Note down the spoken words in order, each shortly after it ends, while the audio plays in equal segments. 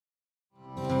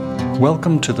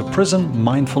Welcome to the Prison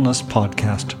Mindfulness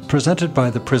Podcast, presented by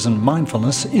the Prison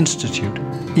Mindfulness Institute.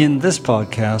 In this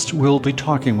podcast, we'll be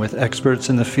talking with experts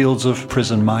in the fields of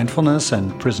prison mindfulness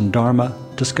and prison dharma,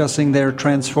 discussing their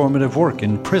transformative work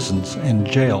in prisons and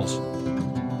jails.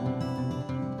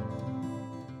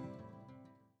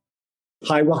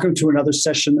 Hi, welcome to another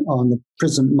session on the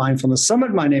Prison Mindfulness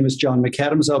Summit. My name is John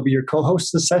MacAdams. I'll be your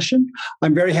co-host this session.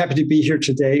 I'm very happy to be here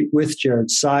today with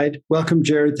Jared Seide. Welcome,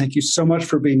 Jared. Thank you so much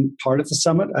for being part of the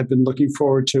summit. I've been looking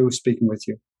forward to speaking with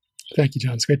you. Thank you,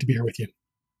 John. It's great to be here with you.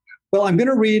 Well, I'm going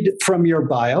to read from your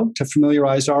bio to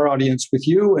familiarize our audience with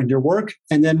you and your work,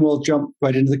 and then we'll jump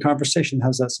right into the conversation.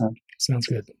 How's that sound? Sounds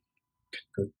good.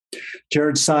 Good.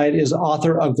 Jared Seide is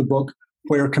author of the book,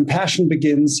 Where Compassion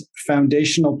Begins,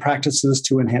 Foundational Practices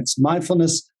to Enhance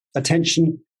Mindfulness,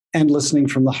 Attention, and Listening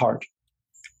from the Heart.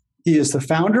 He is the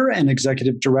founder and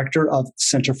executive director of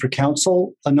Center for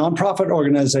Counsel, a nonprofit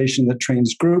organization that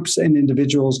trains groups and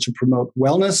individuals to promote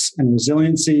wellness and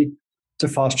resiliency, to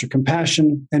foster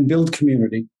compassion, and build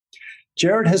community.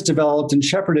 Jared has developed and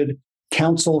shepherded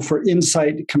Counsel for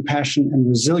Insight, Compassion, and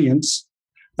Resilience,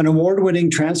 an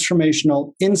award-winning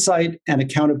transformational insight and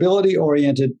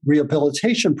accountability-oriented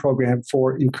rehabilitation program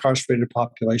for incarcerated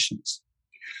populations,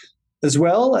 as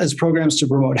well as programs to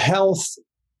promote health,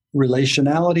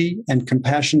 relationality, and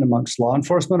compassion amongst law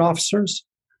enforcement officers,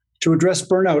 to address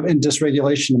burnout and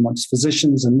dysregulation amongst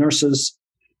physicians and nurses,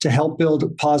 to help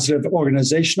build positive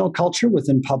organizational culture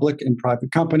within public and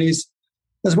private companies,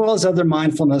 as well as other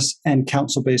mindfulness and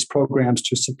counsel-based programs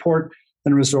to support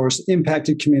and resource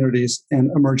impacted communities and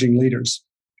emerging leaders.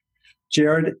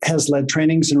 Jared has led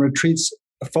trainings and retreats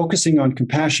focusing on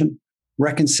compassion,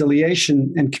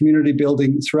 reconciliation, and community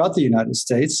building throughout the United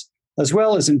States, as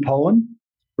well as in Poland,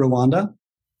 Rwanda,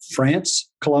 France,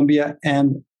 Colombia,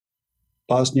 and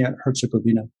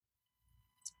Bosnia-Herzegovina.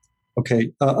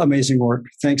 Okay, amazing work.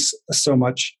 Thanks so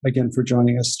much again for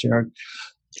joining us, Jared.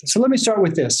 So let me start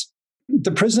with this.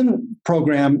 The prison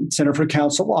program Center for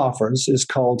Counsel offers is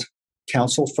called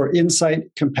Counsel for Insight,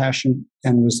 Compassion,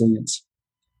 and Resilience.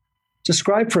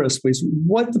 Describe for us, please,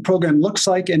 what the program looks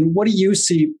like and what do you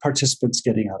see participants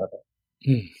getting out of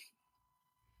it?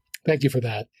 Thank you for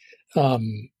that.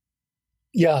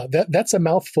 That's a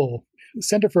mouthful.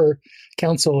 Center for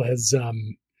Counsel has,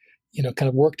 kind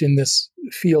of worked in this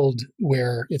field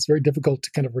where it's very difficult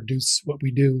to kind of reduce what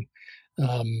we do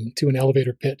to an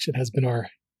elevator pitch. It has been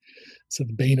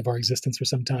the bane of our existence for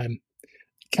some time.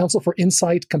 Counsel for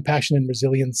Insight, Compassion, and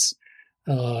Resilience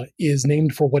is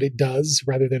named for what it does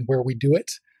rather than where we do it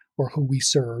or who we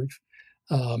serve.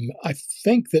 I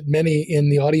think that many in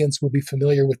the audience will be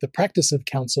familiar with the practice of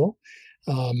counsel.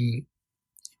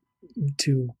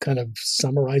 To kind of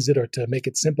summarize it or to make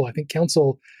it simple, I think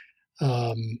counsel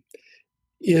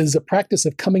is a practice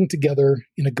of coming together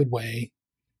in a good way,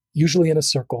 usually in a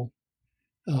circle,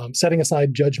 setting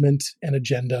aside judgment and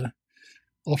agenda,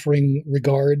 offering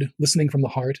regard, listening from the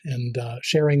heart, and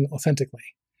sharing authentically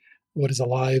what is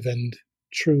alive and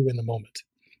true in the moment.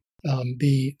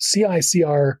 The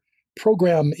CICR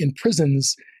program in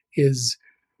prisons is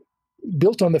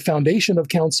built on the foundation of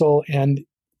counsel and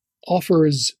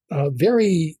offers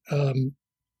very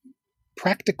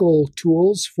practical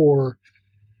tools for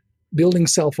building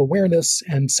self-awareness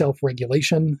and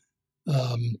self-regulation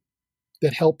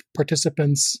that help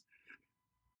participants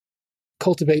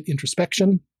cultivate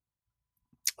introspection,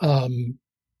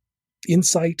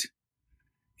 insight,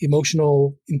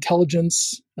 emotional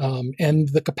intelligence, and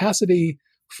the capacity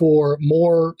for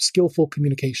more skillful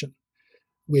communication,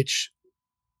 which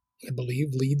I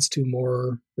believe leads to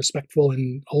more respectful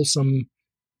and wholesome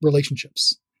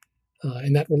relationships.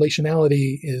 And that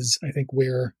relationality is, I think,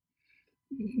 where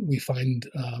we find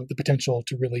the potential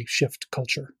to really shift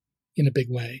culture in a big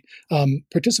way.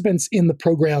 Participants in the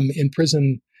program in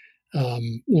prison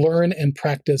learn and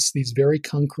practice these very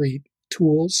concrete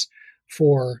tools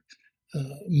for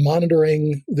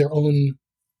monitoring their own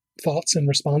thoughts and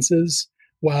responses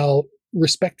while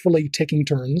respectfully taking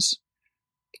turns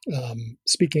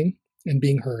speaking and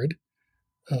being heard,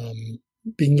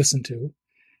 being listened to.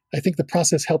 I think the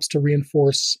process helps to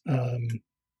reinforce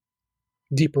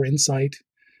deeper insight,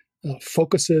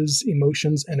 focuses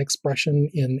emotions and expression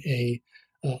in a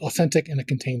authentic and a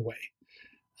contained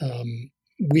way.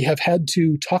 We have had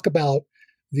to talk about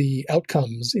the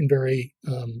outcomes in very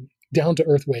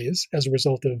down-to-earth ways as a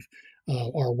result of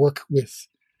our work with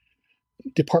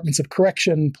departments of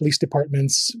correction, police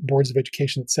departments, boards of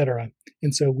education, et cetera.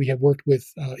 And so we have worked with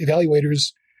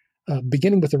evaluators,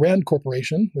 beginning with the RAND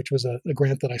Corporation, which was a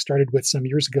grant that I started with some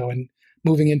years ago, and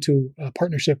moving into a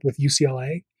partnership with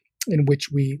UCLA, in which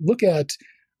we look at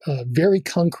very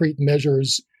concrete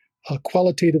measures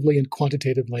qualitatively and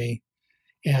quantitatively,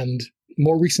 and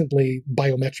more recently,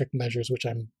 biometric measures, which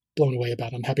I'm blown away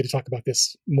about. I'm happy to talk about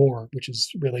this more, which is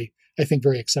really, I think,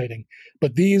 very exciting.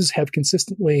 But these have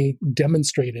consistently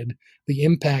demonstrated the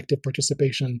impact of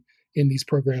participation in these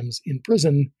programs in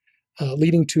prison,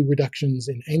 leading to reductions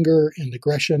in anger and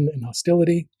aggression and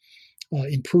hostility,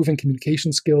 improving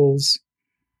communication skills,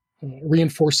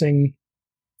 reinforcing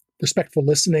respectful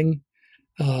listening,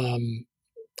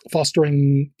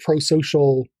 fostering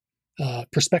pro-social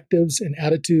perspectives and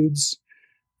attitudes,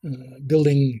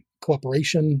 building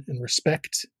cooperation and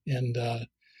respect and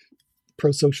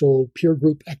pro-social peer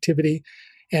group activity.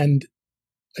 And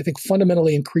I think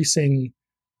fundamentally increasing,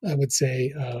 I would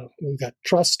say, we've got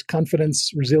trust,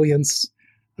 confidence, resilience,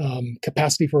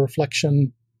 capacity for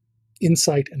reflection,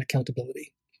 insight, and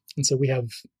accountability. And so we have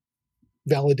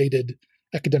validated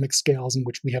academic scales in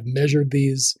which we have measured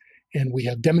these, and we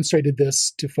have demonstrated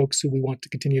this to folks who we want to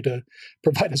continue to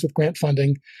provide us with grant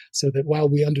funding, so that while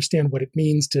we understand what it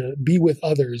means to be with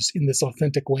others in this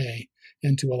authentic way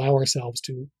and to allow ourselves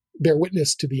to bear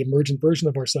witness to the emergent version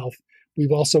of ourselves,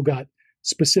 we've also got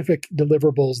specific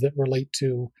deliverables that relate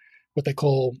to what they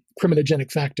call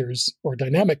criminogenic factors or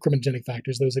dynamic criminogenic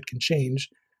factors, those that can change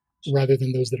rather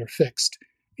than those that are fixed.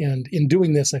 And in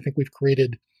doing this, I think we've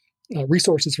created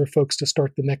resources for folks to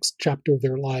start the next chapter of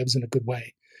their lives in a good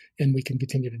way. And we can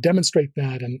continue to demonstrate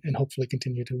that and hopefully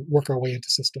continue to work our way into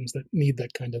systems that need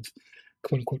that kind of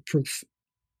quote unquote proof.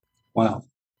 Wow.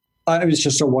 It was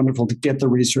just so wonderful to get the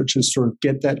research and sort of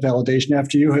get that validation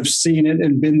after you have seen it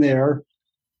and been there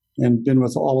and been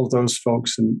with all of those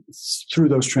folks and through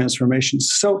those transformations.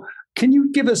 So can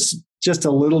you give us just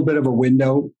a little bit of a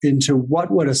window into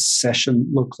what would a session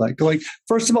look like? Like,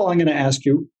 first of all, I'm going to ask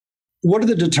you, what are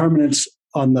the determinants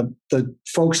on the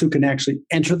folks who can actually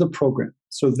enter the program?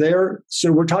 So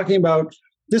we're talking about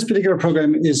this particular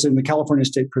program is in the California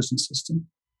state prison system,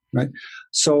 right?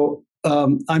 So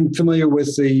I'm familiar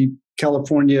with the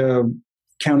California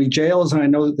county jails, and I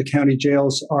know that the county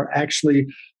jails are actually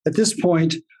at this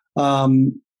point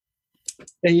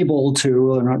able to,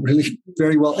 well, they're not really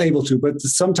very well able to, but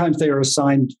sometimes they are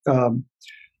assigned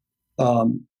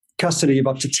custody of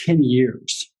up to 10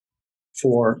 years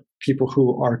for people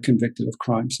who are convicted of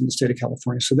crimes in the state of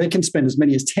California. So they can spend as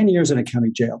many as 10 years in a county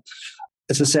jail.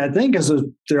 It's a sad thing because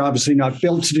they're obviously not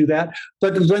built to do that.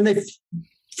 But when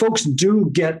folks do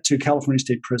get to California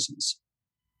state prisons,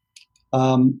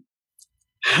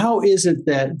 how is it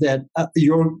that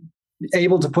you're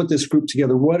able to put this group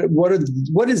together? What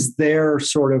is their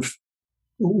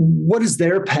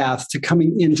path to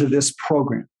coming into this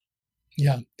program?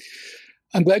 Yeah.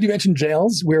 I'm glad you mentioned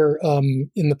jails. We're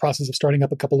in the process of starting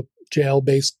up a couple of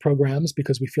jail-based programs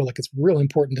because we feel like it's really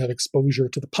important to have exposure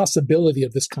to the possibility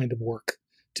of this kind of work,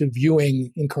 to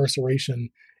viewing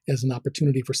incarceration as an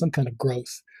opportunity for some kind of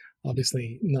growth.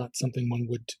 Obviously, not something one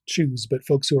would choose, but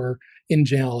folks who are in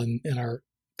jail and are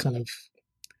kind of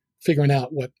figuring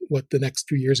out what the next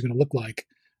few years are going to look like,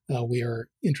 we are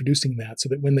introducing that so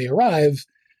that when they arrive,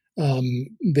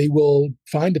 they will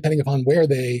find, depending upon where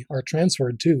they are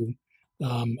transferred to,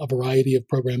 a variety of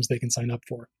programs they can sign up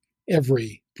for.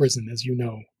 Every prison, as you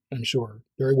know, I'm sure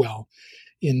very well,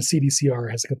 in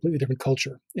CDCR has a completely different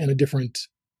culture and a different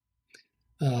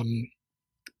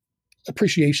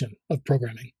appreciation of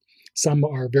programming. Some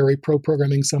are very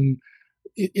pro-programming.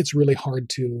 It's really hard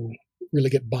to really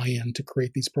get buy-in to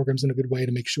create these programs in a good way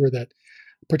to make sure that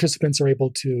participants are able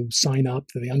to sign up,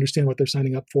 that they understand what they're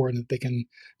signing up for, and that they can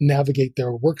navigate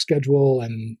their work schedule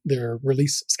and their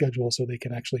release schedule so they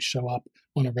can actually show up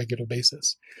on a regular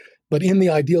basis. But in the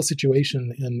ideal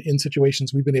situation, and in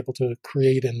situations we've been able to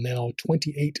create in now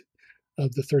 28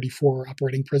 of the 34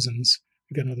 operating prisons,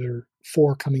 we've got another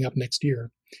 4 coming up next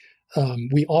year,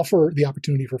 we offer the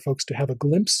opportunity for folks to have a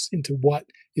glimpse into what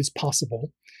is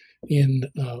possible in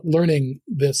learning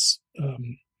this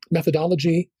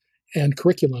methodology and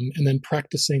curriculum, and then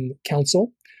practicing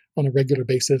counsel on a regular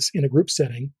basis in a group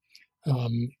setting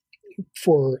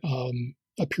for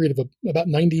a period of about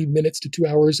 90 minutes to 2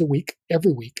 hours a week,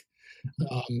 every week,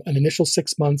 an initial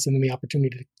 6 months, and then the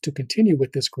opportunity to continue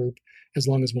with this group as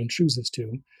long as one chooses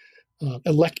to,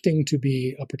 electing to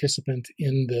be a participant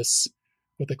in this,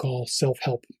 what they call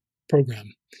self-help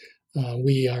program.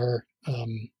 We are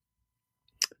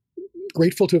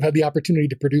grateful to have had the opportunity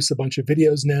to produce a bunch of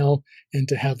videos now and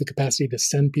to have the capacity to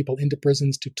send people into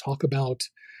prisons to talk about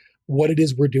what it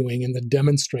is we're doing and then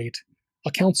demonstrate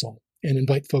a counsel and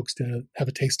invite folks to have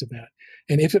a taste of that.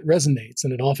 And if it resonates,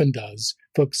 and it often does,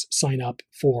 folks sign up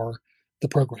for the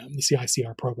program, the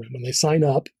CICR program. When they sign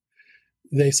up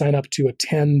to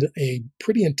attend a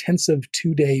pretty intensive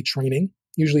 2-day training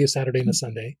usually a Saturday and a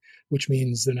Sunday, which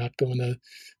means they're not going to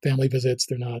family visits.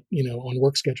 They're not, on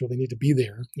work schedule. They need to be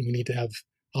there. And we need to have,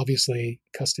 obviously,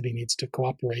 custody needs to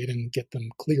cooperate and get them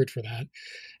cleared for that.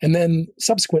 And then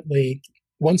subsequently,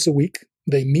 once a week,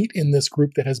 they meet in this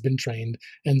group that has been trained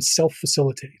and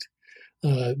self-facilitate.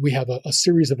 We have a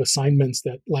series of assignments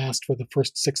that last for the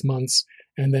first 6 months,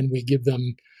 and then we give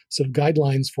them sort of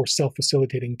guidelines for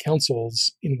self-facilitating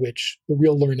councils in which the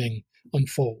real learning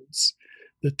unfolds.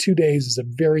 The 2 days is a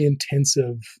very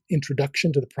intensive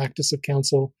introduction to the practice of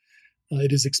counsel.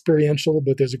 It is experiential,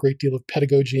 but there's a great deal of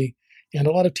pedagogy and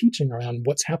a lot of teaching around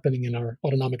what's happening in our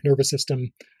autonomic nervous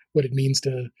system, what it means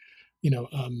to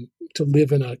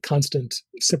live in a constant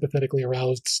sympathetically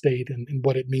aroused state, and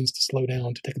what it means to slow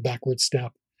down, to take a backward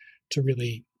step, to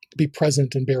really be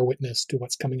present and bear witness to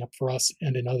what's coming up for us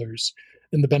and in others,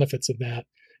 and the benefits of that,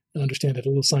 understand it a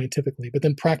little scientifically, but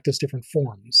then practice different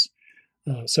forms.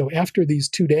 So after these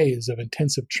 2 days of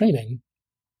intensive training,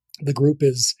 the group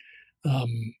is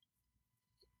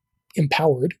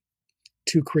empowered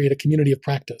to create a community of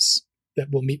practice that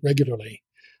will meet regularly.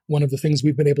 One of the things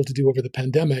we've been able to do over the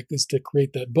pandemic is to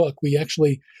create that book. We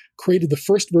actually created the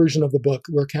first version of the book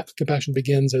where Compassion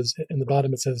Begins, as in the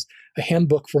bottom it says, a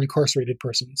handbook for incarcerated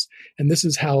persons. And this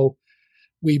is how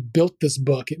we built this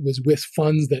book. It was with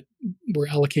funds that were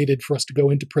allocated for us to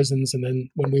go into prisons. And then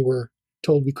when we were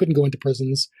told we couldn't go into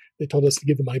prisons, they told us to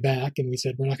give the money back. And we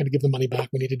said, we're not going to give the money back.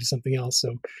 We need to do something else.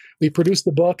 So we produced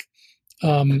the book,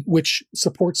 which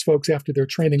supports folks after their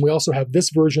training. We also have this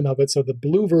version of it. So the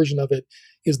blue version of it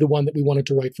is the one that we wanted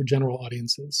to write for general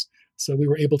audiences. So we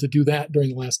were able to do that during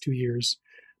the last 2 years.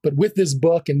 But with this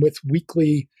book and with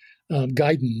weekly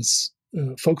guidance,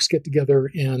 folks get together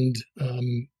and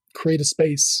create a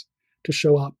space to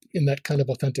show up in that kind of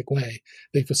authentic way.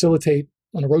 They facilitate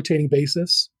on a rotating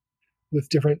basis with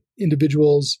different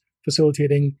individuals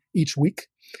facilitating each week.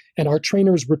 And our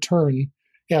trainers return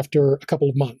after a couple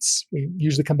of months. We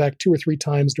usually come back 2 or 3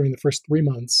 times during the first 3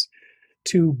 months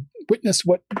to witness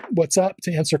what's up,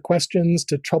 to answer questions,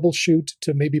 to troubleshoot,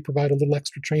 to maybe provide a little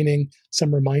extra training,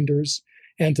 some reminders,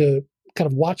 and to kind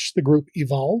of watch the group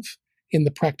evolve in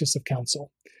the practice of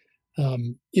counsel.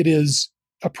 It is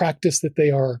a practice that they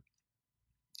are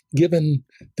given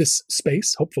this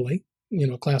space, hopefully,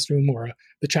 a classroom or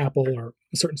the chapel or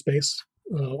a certain space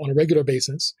on a regular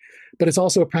basis, but it's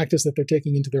also a practice that they're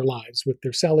taking into their lives with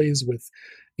their cellies, with,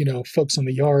 folks on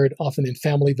the yard. Often in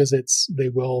family visits, they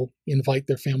will invite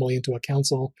their family into a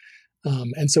council.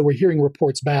 And so we're hearing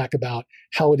reports back about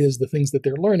how it is the things that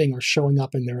they're learning are showing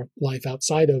up in their life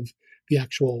outside of the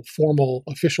actual formal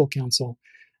official council.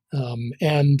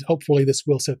 And hopefully this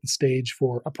will set the stage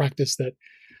for a practice that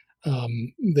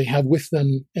they have with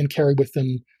them and carry with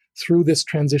them through this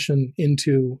transition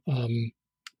into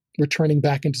returning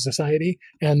back into society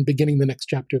and beginning the next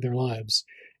chapter of their lives.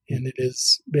 And it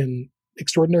has been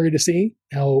extraordinary to see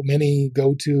how many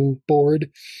go to board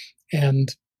and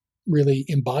really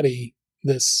embody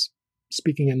this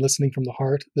speaking and listening from the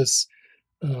heart, this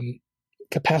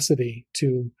capacity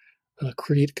to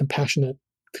create compassionate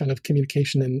kind of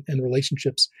communication and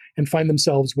relationships, and find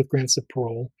themselves with grants of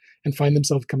parole and find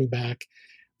themselves coming back.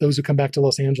 Those who come back to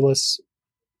Los Angeles,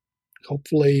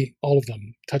 hopefully all of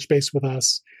them touch base with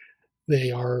us.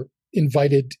 They are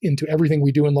invited into everything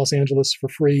we do in Los Angeles for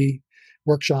free,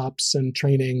 workshops and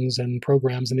trainings and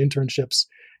programs and internships,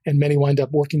 and many wind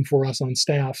up working for us on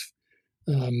staff.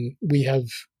 We have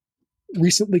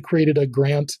recently created a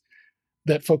grant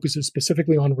that focuses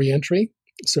specifically on reentry.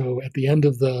 So at the end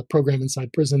of the program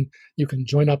inside prison, you can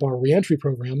join up our reentry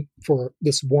program for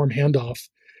this warm handoff,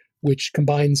 which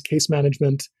combines case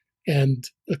management and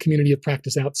a community of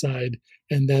practice outside,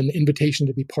 and then invitation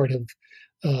to be part of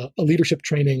a leadership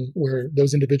training where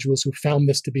those individuals who found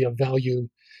this to be of value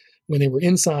when they were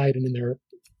inside and in their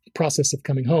process of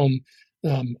coming home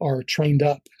are trained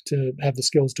up to have the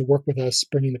skills to work with us,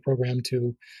 bringing the program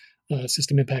to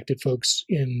system-impacted folks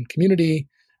in community.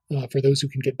 For those who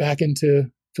can get back into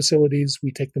facilities,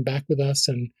 we take them back with us.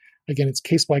 And again, it's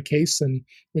case by case. And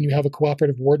when you have a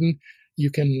cooperative warden, you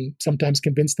can sometimes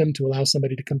convince them to allow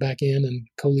somebody to come back in and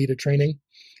co-lead a training.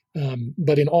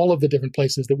 But in all of the different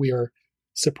places that we are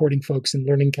supporting folks in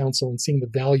learning counsel and seeing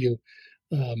the value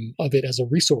of it as a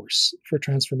resource for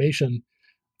transformation,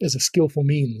 as a skillful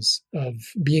means of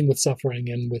being with suffering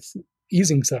and with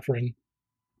easing suffering,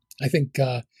 I think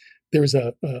there's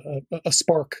a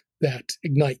spark that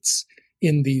ignites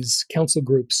in these council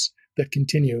groups that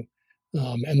continue.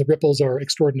 And the ripples are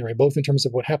extraordinary, both in terms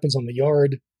of what happens on the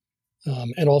yard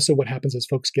and also what happens as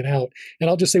folks get out. And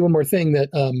I'll just say one more thing, that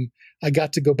I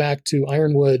got to go back to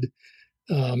Ironwood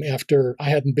after I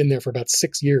hadn't been there for about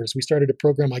 6 years. We started a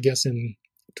program, I guess, in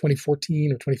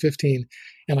 2014 or 2015,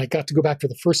 and I got to go back for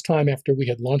the first time after we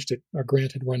had launched it. Our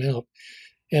grant had run out.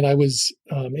 And I was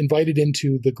invited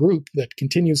into the group that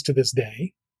continues to this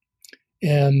day.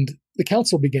 And the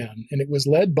council began, and it was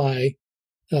led by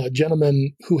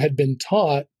gentlemen who had been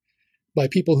taught by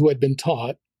people who had been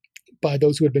taught by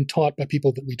those who had been taught by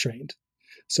people that we trained.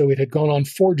 So it had gone on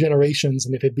 4 generations,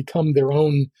 and it had become their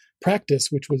own practice,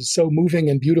 which was so moving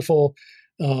and beautiful.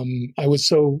 I was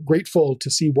so grateful to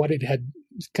see what it had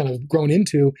kind of grown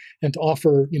into, and to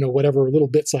offer, whatever little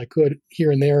bits I could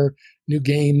here and there, new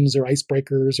games or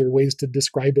icebreakers or ways to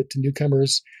describe it to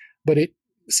newcomers. But it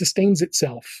sustains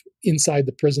itself inside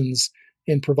the prisons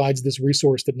and provides this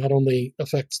resource that not only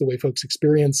affects the way folks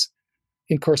experience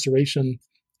incarceration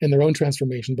and their own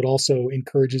transformation, but also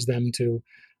encourages them to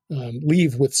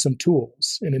leave with some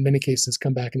tools, and in many cases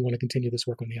come back and want to continue this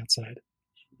work on the outside.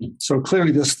 So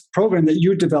clearly this program that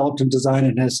you developed and designed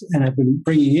and have been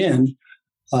bringing in,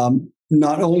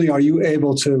 not only are you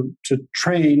able to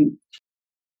train,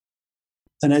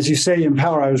 and as you say,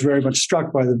 empower, I was very much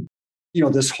struck by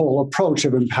this whole approach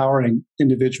of empowering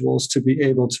individuals to be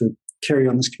able to carry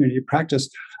on this community practice.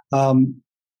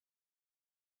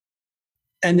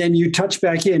 And then you touch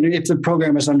back in, if the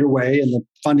program is underway and the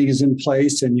funding is in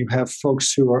place and you have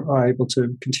folks who are able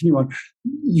to continue on,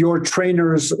 your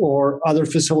trainers or other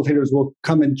facilitators will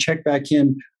come and check back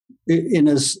in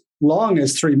as long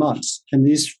as 3 months. And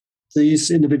these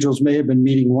individuals may have been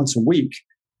meeting once a week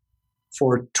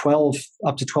for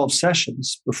up to 12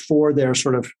 sessions before they're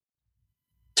sort of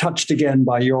touched again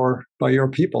by your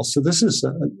people. So this is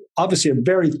obviously a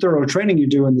very thorough training you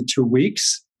do in the 2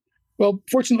 weeks. Well,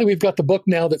 fortunately, we've got the book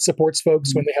now that supports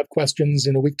folks when they have questions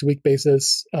in a week-to-week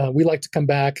basis. We like to come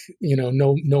back,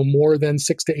 no more than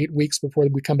 6 to 8 weeks before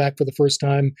we come back for the first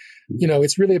time.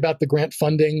 It's really about the grant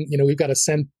funding. We've got to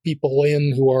send people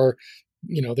in who are,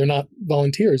 they're not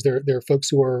volunteers. They're folks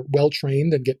who are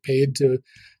well-trained and get paid to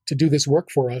do this work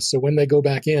for us. So when they go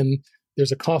back in,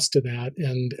 there's a cost to that.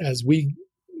 And as we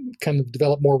kind of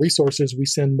develop more resources, we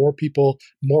send more people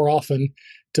more often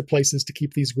to places to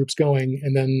keep these groups going.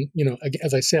 And then,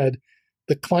 as I said,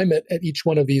 the climate at each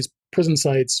one of these prison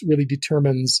sites really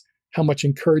determines how much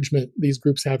encouragement these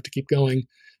groups have to keep going.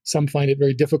 Some find it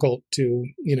very difficult to,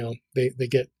 they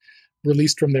get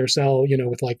released from their cell,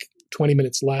 with like 20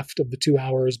 minutes left of the 2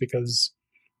 hours because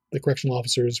the correctional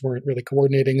officers weren't really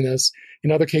coordinating this.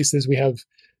 In other cases, we have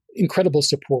incredible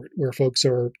support where folks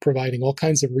are providing all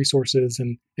kinds of resources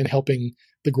and helping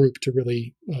the group to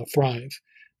really thrive.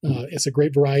 It's a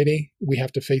great variety. We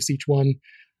have to face each one,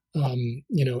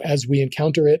 as we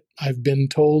encounter it. I've been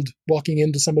told walking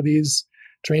into some of these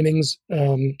trainings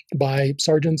by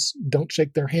sergeants, don't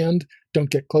shake their hand, don't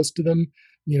get close to them,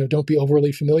 don't be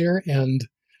overly familiar. And,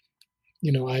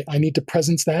 I need to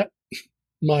presence that.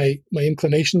 My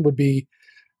inclination would be,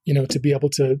 to be able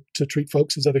to treat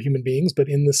folks as other human beings, but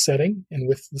in this setting and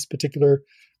with this particular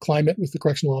climate with the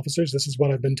correctional officers, this is what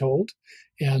I've been told.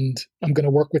 And I'm going to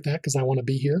work with that because I want to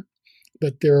be here.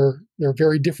 But there are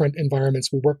very different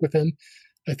environments we work within.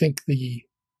 I think the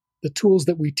tools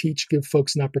that we teach give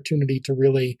folks an opportunity to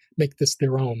really make this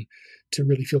their own, to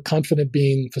really feel confident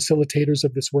being facilitators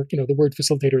of this work. The word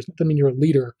facilitator doesn't mean you're a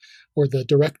leader or the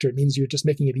director. It means you're just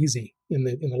making it easy in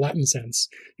the Latin sense.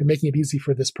 You're making it easy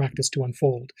for this practice to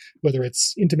unfold, whether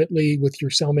it's intimately with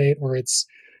your cellmate or it's,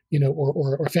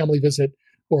 or a family visit,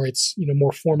 or it's,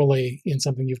 more formally in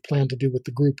something you've planned to do with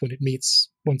the group when it meets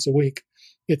once a week.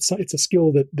 It's a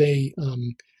skill that they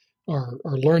are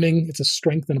learning. It's a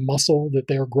strength and a muscle that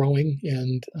they are growing,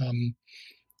 and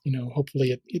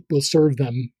hopefully it will serve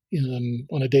them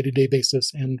on a day-to-day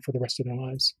basis and for the rest of their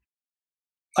lives.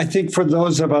 I think for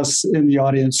those of us in the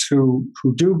audience who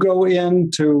do go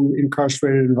into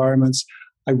incarcerated environments,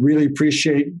 I really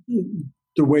appreciate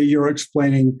the way you're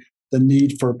explaining the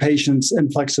need for patience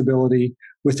and flexibility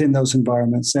within those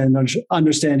environments, and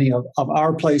understanding of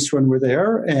our place when we're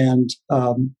there, and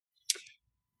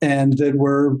that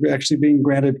we're actually being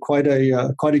granted quite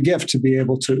a gift to be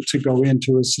able to go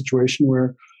into a situation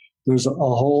where there's a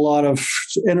whole lot of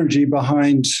energy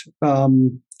behind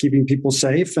keeping people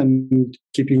safe and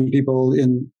keeping people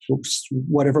in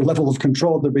whatever level of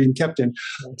control they're being kept in.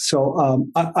 So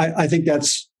I think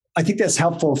that's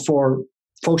helpful for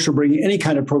folks who are bringing any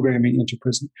kind of programming into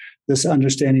prison. This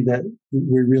understanding that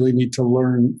we really need to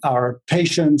learn our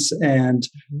patience and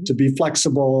to be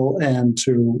flexible and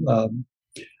to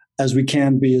as we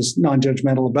can be as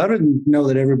non-judgmental about it, and know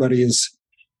that everybody's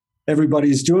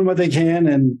doing what they can.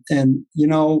 And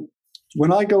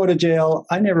when I go into jail,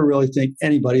 I never really think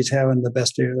anybody's having the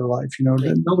best day of their life.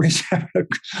 Right. Nobody's having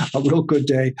a real good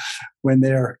day when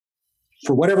they're,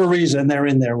 for whatever reason, they're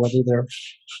in there, whether they're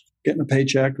getting a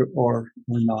paycheck or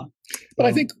not. But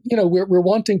I think, we're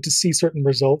wanting to see certain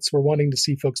results. We're wanting to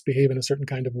see folks behave in a certain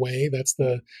kind of way. That's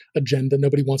the agenda.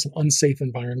 Nobody wants an unsafe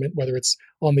environment, whether it's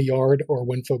on the yard or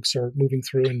when folks are moving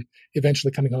through and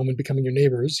eventually coming home and becoming your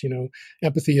neighbors.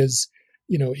 Empathy is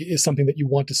something that you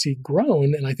want to see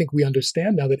grown. And I think we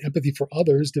understand now that empathy for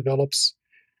others develops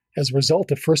as a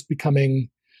result of first becoming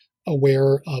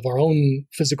aware of our own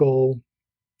physical,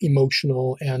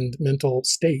 emotional, and mental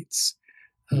states.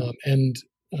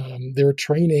 There are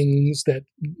trainings that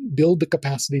build the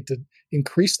capacity to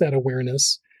increase that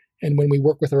awareness. And when we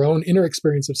work with our own inner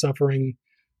experience of suffering,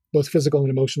 both physical and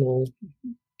emotional,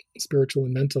 spiritual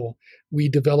and mental, we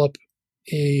develop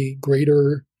a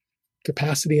greater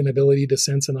capacity and ability to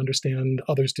sense and understand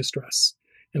others' distress.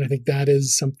 And I think that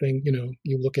is something,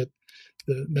 you look at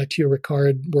the Mathieu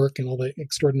Ricard work and all the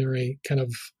extraordinary kind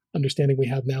of understanding we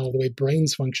have now of the way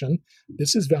brains function.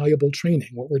 This is valuable training.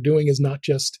 What we're doing is not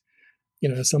just,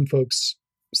 as some folks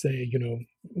say,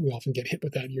 we often get hit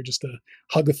with that. You're just a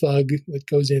hug-a-thug that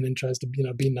goes in and tries to,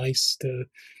 be nice to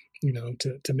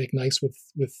make nice with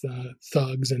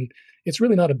thugs. And it's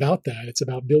really not about that. It's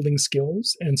about building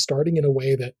skills and starting in a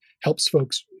way that helps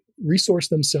folks resource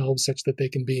themselves such that they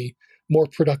can be more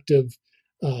productive,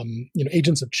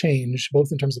 agents of change, both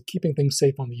in terms of keeping things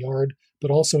safe on the yard,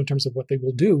 but also in terms of what they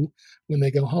will do when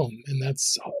they go home. And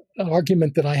that's an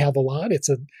argument that I have a lot. It's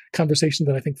a conversation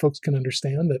that I think folks can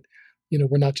understand, that,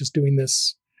 we're not just doing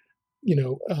this, in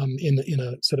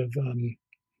a sort of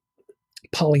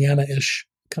Pollyanna-ish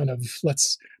kind of,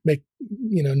 let's make,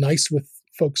 nice with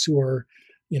folks who are,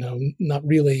 not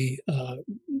really,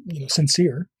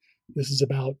 sincere. This is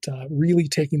about really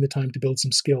taking the time to build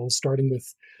some skills, starting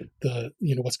with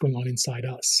what's going on inside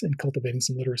us and cultivating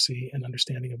some literacy and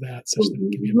understanding of that.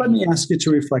 Let me ask you to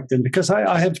reflect then, because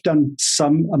I have done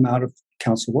some amount of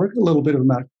counsel work, a little bit of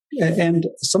amount, and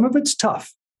some of it's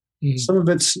tough. Mm-hmm. Some of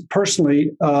it's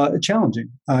personally challenging.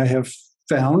 I have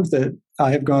found that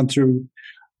I have gone through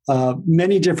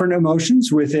many different emotions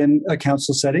within a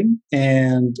counsel setting,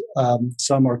 and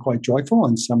some are quite joyful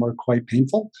and some are quite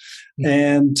painful,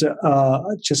 and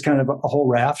just kind of a whole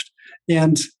raft.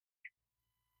 And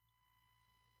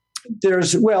there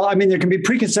can be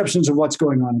preconceptions of what's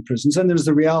going on in prisons, and there's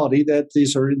the reality that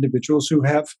these are individuals who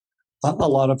have a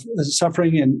lot of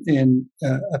suffering and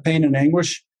pain and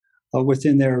anguish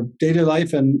within their daily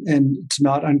life, and it's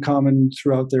not uncommon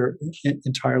throughout their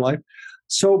entire life.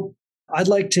 So I'd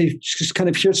like to just kind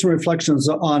of hear some reflections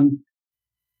on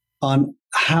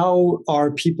how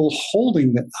are people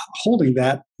holding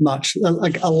that much,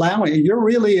 like allowing. You're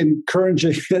really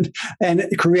encouraging and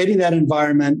creating that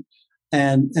environment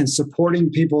and supporting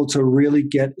people to really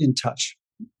get in touch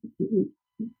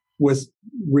with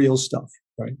real stuff,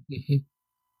 right? Mm-hmm.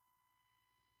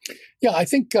 Yeah, I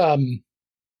think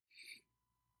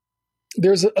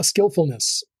there's a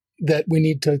skillfulness that we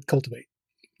need to cultivate.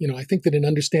 I think that in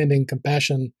understanding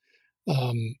compassion,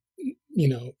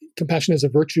 compassion is a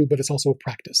virtue, but it's also a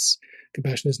practice.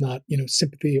 Compassion is not,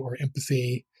 sympathy or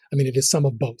empathy. I mean, it is some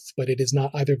of both, but it is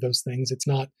not either of those things. It's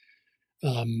not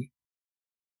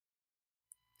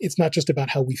just about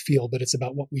how we feel, but it's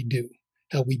about what we do,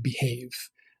 how we behave.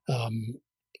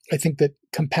 I think that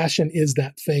compassion is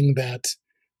that thing that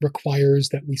requires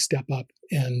that we step up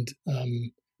and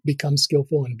become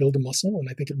skillful and build a muscle. And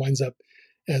I think it winds up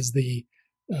as the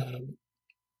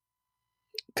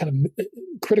kind of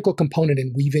critical component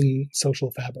in weaving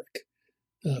social fabric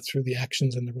through the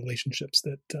actions and the relationships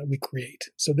that we create.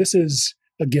 So this is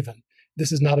a given.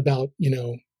 This is not about,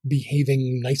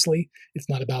 behaving nicely. It's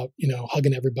not about,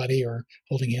 hugging everybody or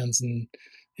holding hands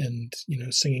and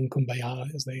singing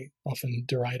Kumbaya, as they often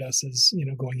deride us as,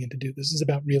 going in to do. This is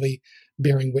about really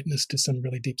bearing witness to some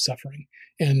really deep suffering,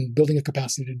 and building a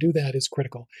capacity to do that is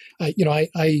critical. I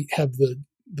have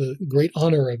the great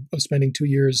honor of spending 2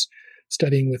 years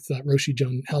studying with Roshi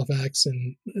Joan Halifax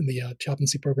in the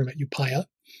chaplaincy program at Upaya.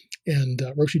 And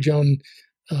Roshi Joan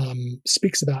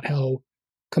speaks about how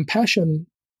compassion,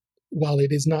 while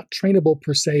it is not trainable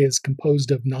per se, is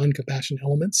composed of non-compassion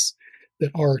elements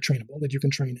that are trainable, that you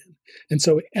can train in. And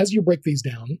so as you break these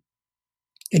down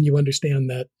and you understand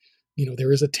that,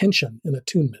 there is attention and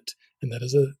attunement, and that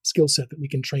is a skill set that we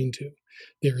can train to.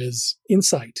 There is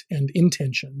insight and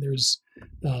intention. There's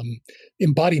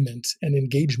embodiment and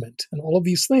engagement, and all of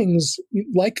these things,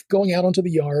 like going out onto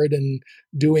the yard and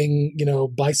doing,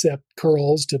 bicep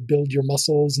curls to build your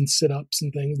muscles and sit-ups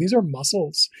and things. These are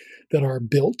muscles that are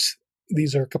built,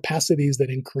 these are capacities that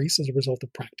increase as a result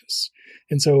of practice.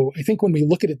 And so I think when we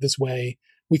look at it this way,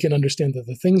 we can understand that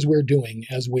the things we're doing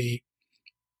as we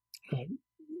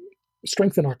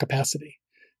strengthen our capacity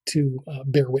to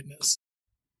bear witness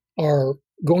are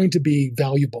going to be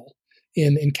valuable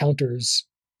in encounters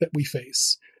that we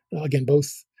face. Again,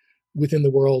 both within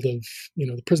the world of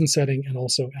the prison setting and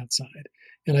also outside.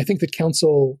 And I think that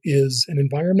counsel is an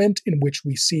environment in which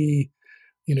we see,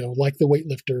 like the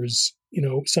weightlifters,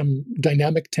 some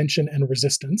dynamic tension and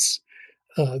resistance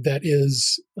that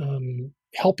is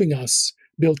helping us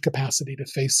build capacity to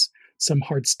face some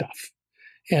hard stuff.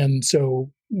 And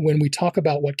so when we talk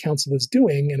about what counsel is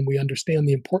doing and we understand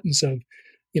the importance of,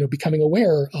 becoming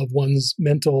aware of one's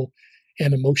mental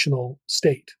and emotional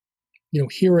state,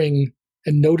 hearing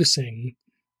and noticing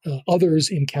others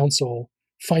in counsel,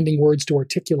 finding words to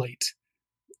articulate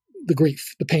the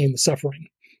grief, the pain, the suffering.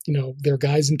 There are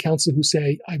guys in counsel who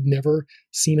say, I've never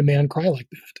seen a man cry like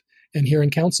that. And here in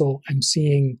counsel, I'm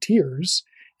seeing tears,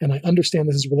 and I understand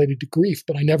this is related to grief,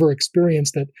 but I never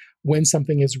experienced that when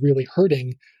something is really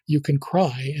hurting, you can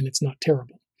cry and it's not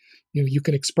terrible. You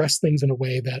can express things in a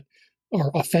way that are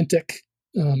authentic,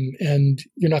 and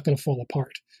you're not going to fall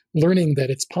apart. Learning that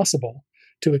it's possible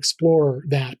to explore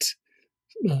that,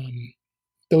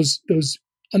 those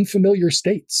unfamiliar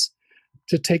states,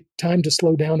 to take time to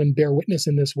slow down and bear witness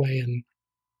in this way and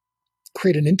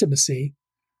create an intimacy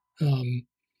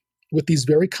with these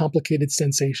very complicated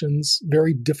sensations,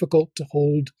 very difficult to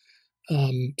hold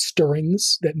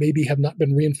stirrings that maybe have not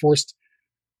been reinforced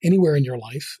anywhere in your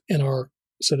life and are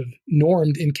sort of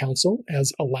normed in counsel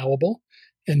as allowable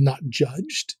and not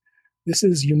judged. This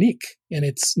is unique and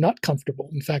it's not comfortable.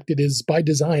 In fact, it is by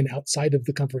design outside of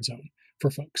the comfort zone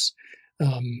for folks.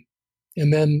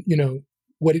 And then,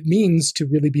 what it means to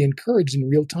really be encouraged in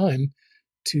real time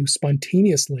to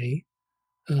spontaneously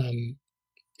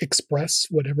express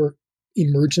whatever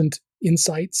emergent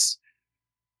insights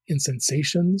and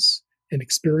sensations and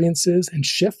experiences and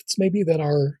shifts maybe that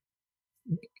are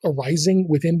arising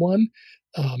within one.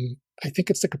 I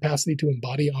think it's the capacity to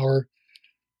embody our,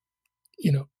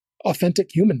 authentic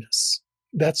humanness.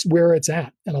 That's where it's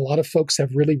at. And a lot of folks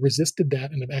have really resisted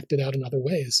that and have acted out in other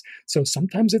ways. So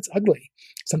sometimes it's ugly.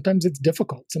 Sometimes it's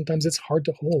difficult. Sometimes it's hard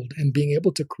to hold. And being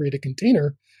able to create a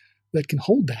container that can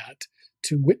hold that,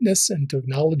 to witness and to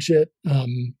acknowledge it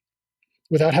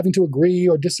without having to agree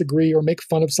or disagree or make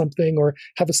fun of something or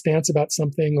have a stance about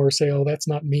something or say, oh, that's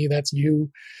not me, that's you.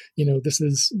 This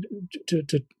is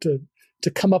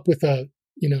to come up with a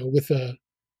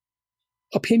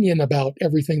opinion about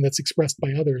everything that's expressed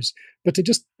by others, but to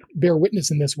just bear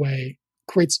witness in this way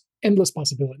creates endless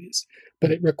possibilities.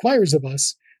 But it requires of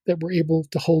us that we're able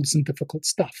to hold some difficult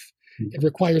stuff. Mm-hmm. It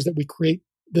requires that we create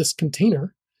this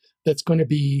container that's going to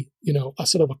be, a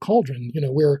sort of a cauldron,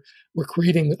 where we're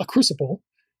creating a crucible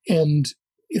and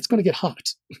it's going to get hot.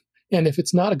 And if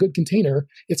it's not a good container,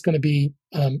 it's going to be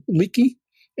leaky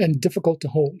and difficult to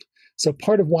hold. So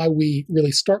part of why we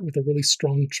really start with a really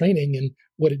strong training in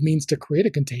what it means to create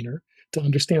a container, to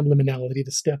understand liminality,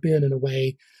 to step in a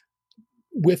way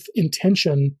with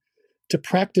intention to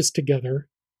practice together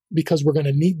because we're going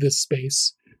to need this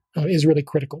space is really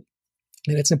critical.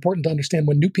 And it's important to understand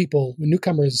when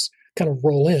newcomers kind of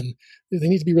roll in, they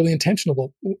need to be really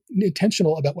intentional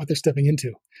about what they're stepping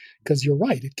into. Because you're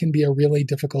right, it can be a really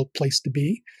difficult place to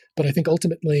be. But I think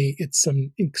ultimately it's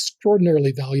some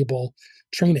extraordinarily valuable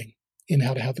training in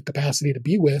how to have the capacity to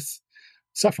be with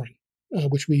suffering,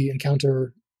 which we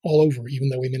encounter all over, even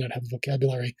though we may not have the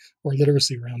vocabulary or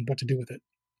literacy around what to do with it.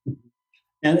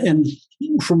 And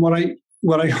from what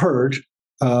I heard,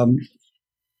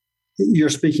 you're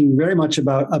speaking very much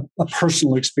about a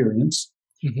personal experience,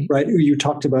 mm-hmm. right? You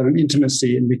talked about an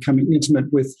intimacy and becoming intimate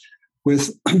with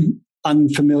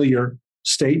unfamiliar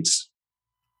states,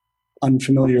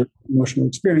 unfamiliar emotional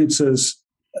experiences,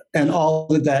 and all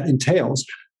that entails.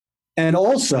 And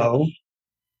also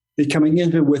becoming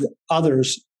intimate with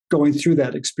others going through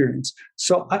that experience.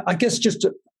 So I guess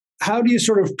how do you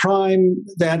sort of prime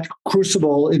that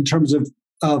crucible in terms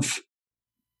of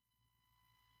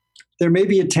there may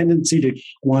be a tendency to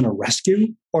want to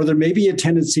rescue, or there may be a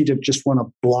tendency to just want to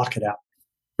block it out,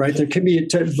 right? There can be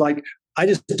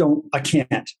I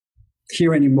can't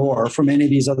hear anymore from any of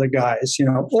these other guys,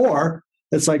 or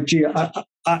it's like, gee,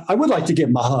 I would like to give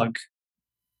them a hug,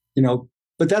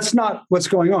 but that's not what's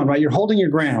going on, right? You're holding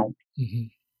your ground. Mm-hmm.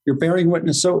 You're bearing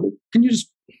witness. So can you just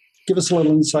give us a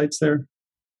little insights there?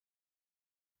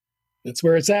 That's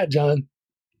where it's at, John.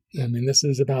 I mean, this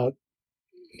is about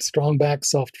strong back,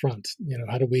 soft front.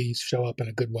 How do we show up in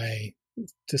a good way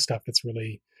to stuff that's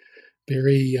really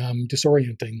very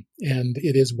disorienting. And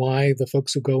it is why the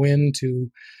folks who go in to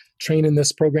train in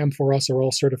this program for us are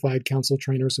all certified counsel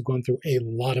trainers who've gone through a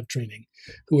lot of training,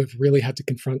 who have really had to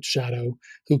confront shadow,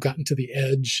 who've gotten to the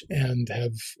edge and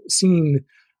have seen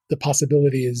the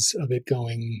possibilities of it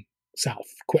going south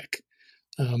quick.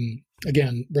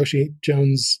 Again, Roshi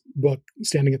Jones' book,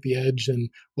 Standing at the Edge, and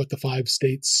what the 5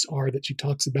 states are that she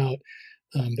talks about,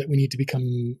 that we need to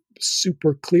become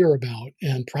super clear about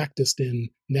and practiced in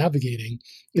navigating,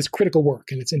 is critical work,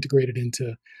 and it's integrated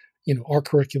into our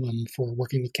curriculum for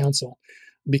working with counsel,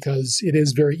 because it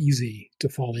is very easy to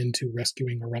fall into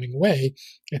rescuing or running away.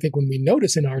 I think when we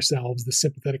notice in ourselves the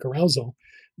sympathetic arousal,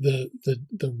 the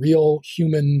real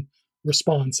human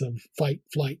response of fight,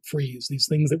 flight, freeze, these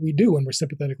things that we do when we're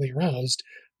sympathetically aroused,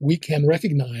 we can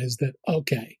recognize that,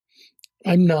 okay,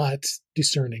 I'm not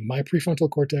discerning. My prefrontal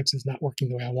cortex is not working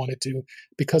the way I want it to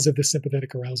because of this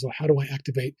sympathetic arousal. How do I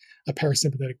activate a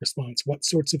parasympathetic response? What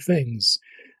sorts of things?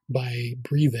 By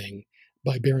breathing,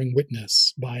 by bearing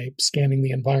witness, by scanning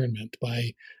the environment,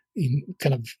 by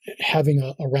kind of having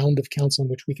a round of counsel in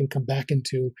which we can come back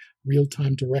into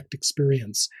real-time direct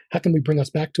experience. How can we bring us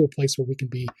back to a place where we can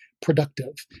be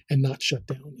productive and not shut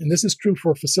down? And this is true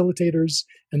for facilitators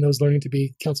and those learning to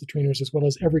be counsel trainers, as well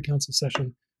as every counsel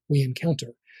session we encounter.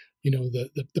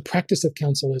 The practice of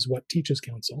counsel is what teaches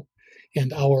counsel,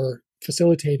 and our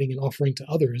facilitating and offering to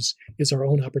others is our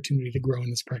own opportunity to grow in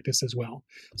this practice as well.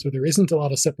 So there isn't a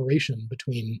lot of separation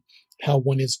between how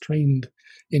one is trained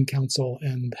in counsel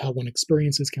and how one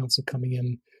experiences counsel coming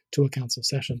in to a counsel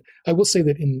session. I will say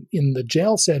that in the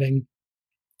jail setting,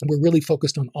 we're really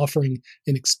focused on offering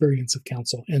an experience of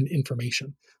counsel and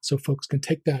information, so folks can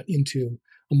take that into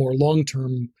a more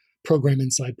long-term program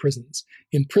inside prisons.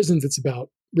 In prisons, it's about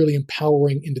really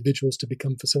empowering individuals to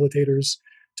become facilitators,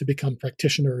 to become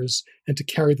practitioners, and to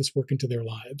carry this work into their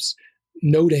lives,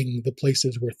 noting the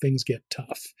places where things get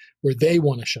tough, where they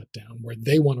want to shut down, where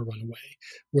they want to run away,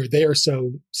 where they are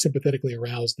so sympathetically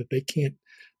aroused that they can't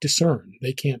discern,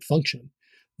 they can't function.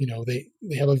 They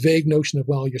have a vague notion of,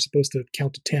 well, you're supposed to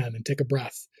count to 10 and take a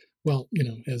breath. Well,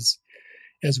 as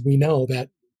we know, that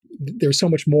there's so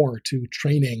much more to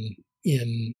training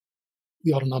in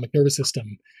the autonomic nervous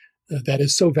system that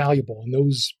is so valuable, and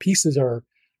those pieces are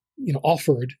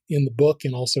offered in the book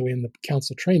and also in the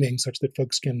counsel training, such that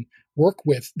folks can work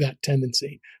with that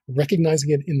tendency, recognizing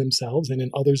it in themselves and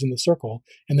in others in the circle,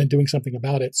 and then doing something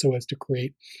about it so as to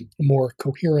create a more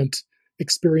coherent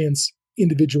experience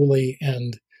individually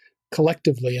and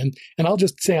collectively. And I'll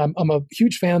just say I'm a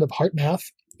huge fan of heart math.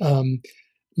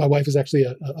 My wife is actually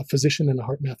a physician and a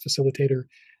heart math facilitator.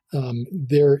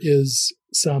 There is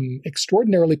some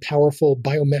extraordinarily powerful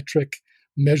biometric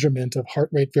measurement of heart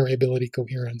rate variability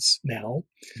coherence now,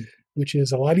 which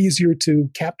is a lot easier to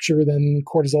capture than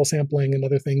cortisol sampling and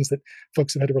other things that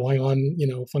folks have had to rely on,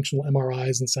 functional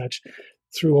MRIs and such,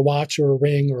 through a watch or a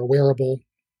ring or a wearable.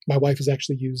 My wife has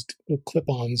actually used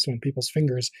clip-ons on people's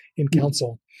fingers in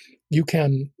counsel. You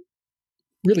can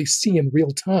really see in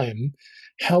real time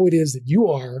how it is that you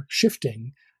are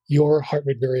shifting your heart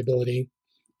rate variability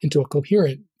into a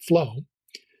coherent flow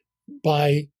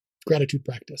by gratitude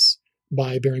practice,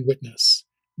 by bearing witness,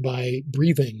 by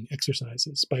breathing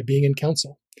exercises, by being in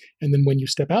counsel. And then when you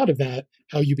step out of that,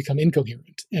 how you become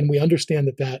incoherent. And we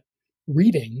understand that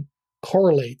reading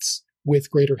correlates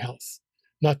with greater health,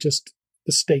 not just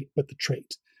the state, but the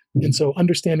trait. And so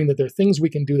understanding that there are things we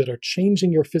can do that are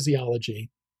changing your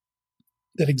physiology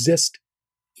that exist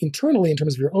internally in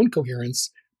terms of your own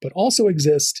coherence, but also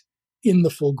exist in the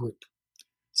full group.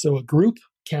 So a group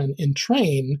can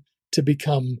entrain to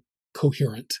become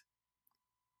coherent,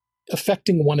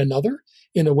 affecting one another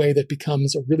in a way that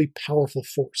becomes a really powerful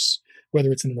force,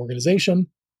 whether it's in an organization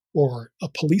or a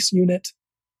police unit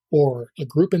or a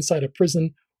group inside a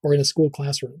prison or in a school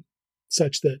classroom,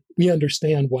 such that we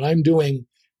understand what I'm doing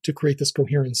to create this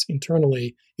coherence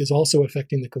internally is also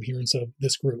affecting the coherence of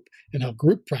this group, and how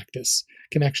group practice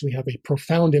can actually have a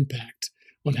profound impact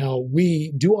on how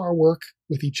we do our work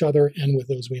with each other and with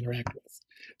those we interact with.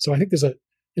 So I think there's an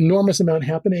enormous amount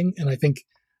happening, and I think,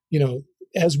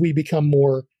 as we become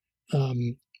more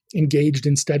engaged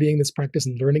in studying this practice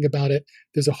and learning about it,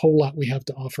 there's a whole lot we have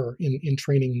to offer in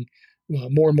training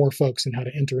more and more folks in how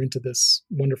to enter into this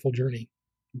wonderful journey.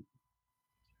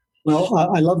 Well,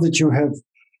 I love that you have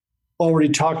already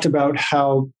talked about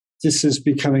how this is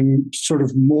becoming sort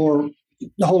of more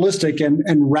holistic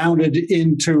and rounded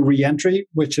into reentry,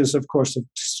 which is, of course, an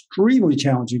extremely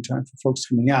challenging time for folks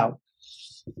coming out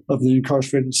of the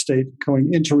incarcerated state, going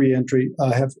into reentry.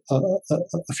 I have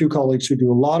a few colleagues who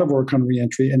do a lot of work on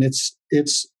reentry, and it's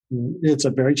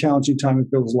a very challenging time in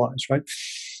people's lives, right?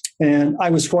 And I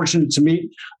was fortunate to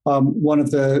meet one of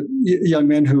the young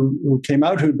men who came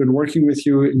out, who'd been working with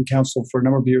you in council for a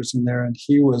number of years in there, and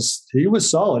he was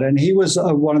solid, and he was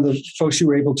one of the folks you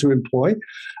were able to employ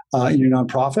in your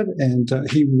nonprofit, and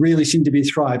he really seemed to be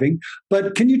thriving.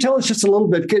 But can you tell us just a little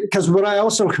bit, because what I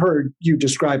also heard you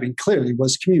describing clearly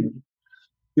was community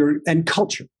and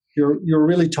culture. You're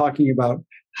really talking about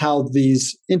how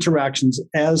these interactions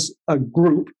as a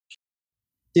group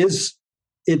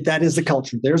that is the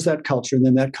culture. There's that culture, and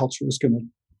then that culture is going to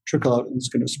trickle out and it's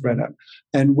going to spread out.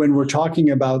 And when we're talking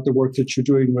about the work that you're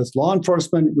doing with law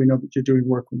enforcement, we know that you're doing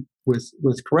work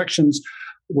with corrections.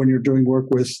 When you're doing work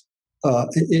with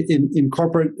in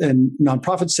corporate and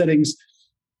nonprofit settings,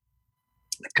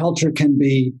 culture can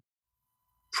be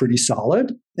pretty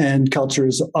solid, and culture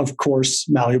is, of course,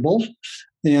 malleable.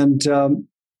 And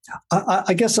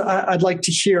I guess I'd like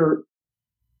to hear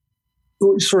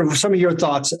sort of some of your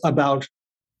thoughts about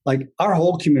like our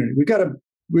whole community. We got a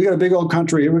big old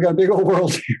country. We got a big old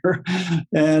world here,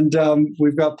 and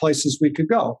we've got places we could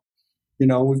go.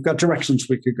 We've got directions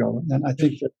we could go, and I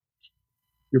think that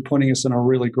you're pointing us in a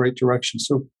really great direction.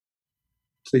 So,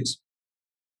 please.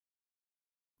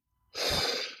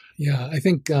 Yeah, I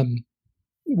think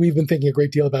we've been thinking a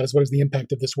great deal about what is the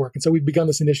impact of this work. And so we've begun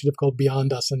this initiative called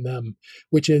Beyond Us and Them,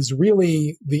 which is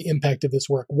really the impact of this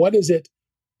work. What is it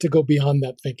to go beyond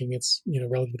that thinking? It's,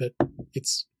 relative to that,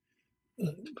 it's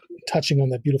touching on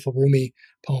that beautiful Rumi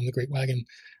poem, The Great Wagon.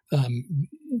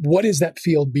 What is that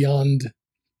field beyond,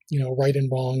 right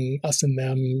and wrong, us and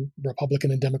them,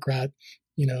 Republican and Democrat,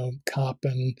 cop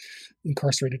and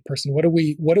incarcerated person? What do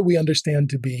we understand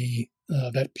to be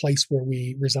that place where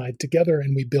we reside together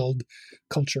and we build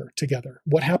culture together?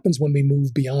 What happens when we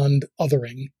move beyond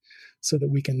othering so that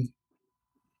we can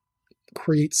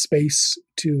create space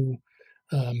to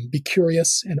be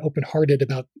curious and open-hearted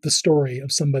about the story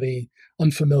of somebody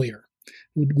unfamiliar?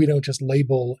 We don't just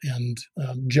label and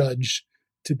judge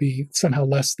to be somehow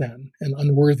less than and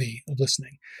unworthy of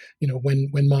listening.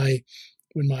 When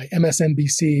my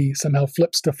MSNBC somehow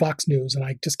flips to Fox News and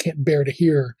I just can't bear to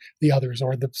hear the others,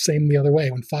 or the same the other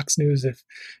way. When Fox News, if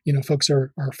folks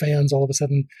are fans, all of a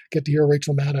sudden get to hear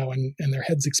Rachel Maddow and their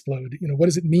heads explode. What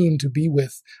does it mean to be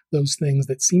with those things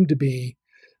that seem to be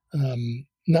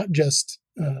not just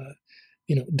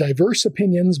diverse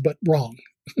opinions, but wrong?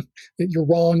 That you're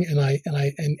wrong, and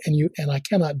I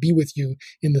cannot be with you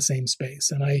in the same space.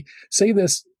 And I say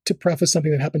this to preface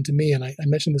something that happened to me, and I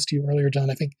mentioned this to you earlier, John.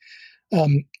 I think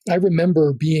I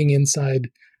remember being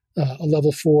inside a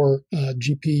level 4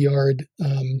 GP yard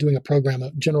doing a program,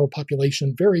 a general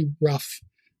population, very rough,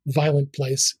 violent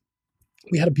place.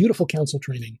 We had a beautiful counsel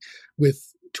training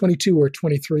with 22 or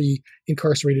 23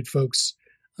 incarcerated folks,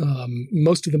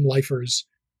 most of them lifers.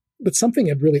 But something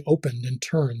had really opened and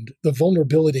turned. The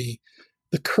vulnerability,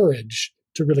 the courage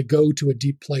to really go to a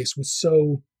deep place was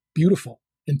so beautiful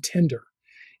and tender.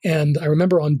 And I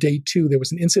remember on day 2, there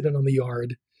was an incident on the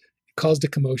yard, caused a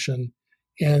commotion,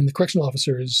 and the correctional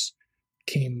officers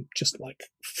came just like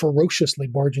ferociously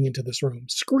barging into this room,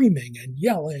 screaming and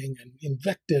yelling and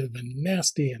invective and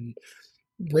nasty and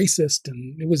racist.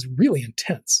 And it was really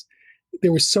intense.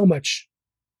 There was so much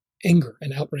anger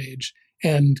and outrage,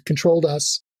 and controlled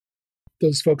us.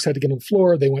 Those folks had to get on the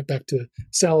floor. They went back to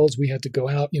cells. We had to go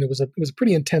out. It was a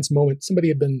pretty intense moment. Somebody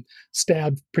had been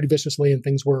stabbed pretty viciously, and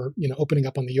things were, opening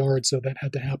up on the yard. So that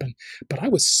had to happen. But I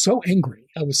was so angry.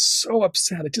 I was so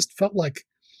upset. It just felt like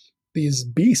these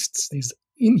beasts, these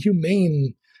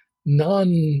inhumane,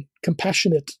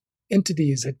 non-compassionate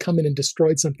entities had come in and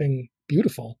destroyed something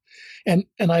beautiful. And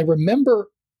I remember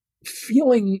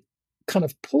feeling kind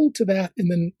of pulled to that, and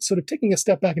then sort of taking a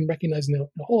step back and recognizing, now,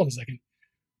 hold on a second.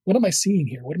 What am I seeing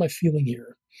here? What am I feeling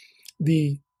here?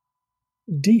 The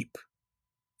deep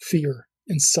fear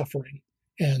and suffering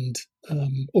and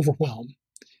overwhelm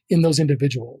in those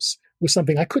individuals was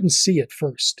something I couldn't see at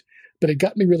first, but it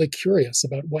got me really curious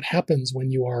about what happens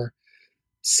when you are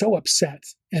so upset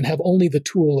and have only the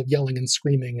tool of yelling and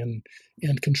screaming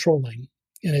and controlling.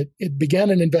 And it began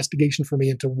an investigation for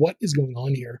me into what is going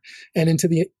on here, and into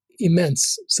the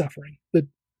immense suffering, the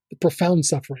profound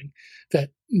suffering that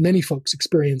many folks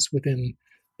experience within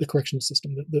the correctional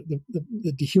system,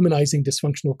 the dehumanizing,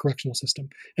 dysfunctional correctional system,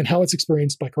 and how it's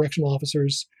experienced by correctional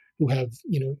officers who have,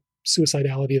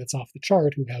 suicidality that's off the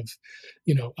chart, who have,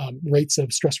 rates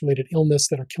of stress-related illness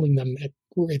that are killing them at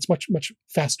rates much, much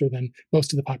faster than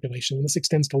most of the population. And this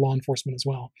extends to law enforcement as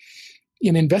well.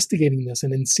 In investigating this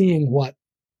and in seeing what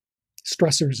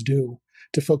stressors do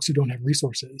to folks who don't have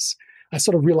resources, I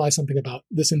sort of realized something about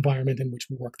this environment in which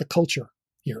we work, the culture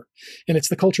here. And it's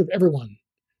the culture of everyone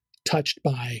touched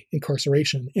by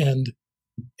incarceration. And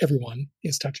everyone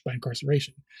is touched by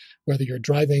incarceration. Whether you're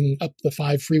driving up the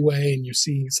 5 freeway and you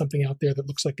see something out there that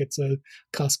looks like it's a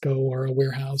Costco or a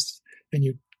warehouse and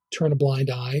you turn a blind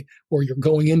eye, or you're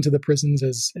going into the prisons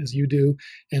as you do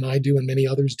and I do and many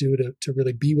others do to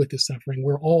really be with this suffering,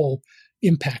 we're all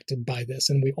impacted by this,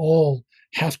 and we all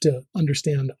have to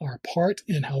understand our part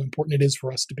and how important it is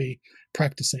for us to be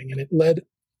practicing. And it led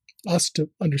us to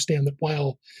understand that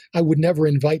while I would never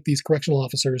invite these correctional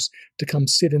officers to come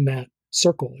sit in that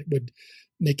circle, it would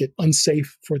make it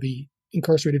unsafe for the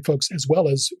incarcerated folks as well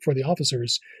as for the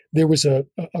officers, there was a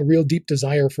real deep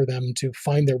desire for them to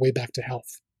find their way back to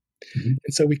health. Mm-hmm.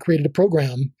 And so we created a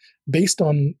program based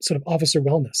on sort of officer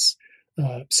wellness,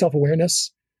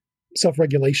 self-awareness,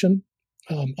 self-regulation,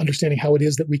 understanding how it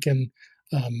is that we can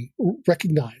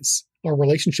recognize our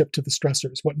relationship to the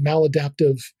stressors, what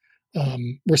maladaptive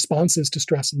responses to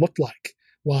stress look like,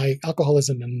 why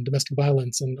alcoholism and domestic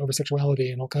violence and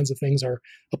oversexuality and all kinds of things are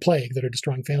a plague that are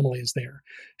destroying families there,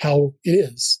 how it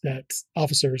is that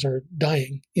officers are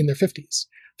dying in their 50s,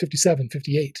 57,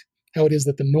 58, how it is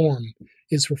that the norm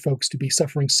is for folks to be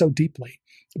suffering so deeply.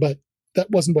 But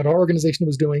that wasn't what our organization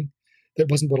was doing. That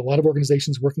wasn't what a lot of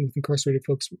organizations working with incarcerated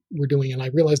folks were doing, and I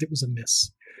realized it was a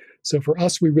miss. So for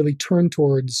us, we really turned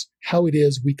towards how it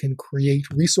is we can create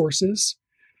resources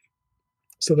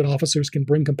so that officers can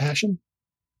bring compassion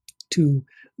to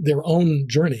their own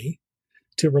journey,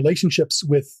 to relationships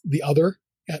with the other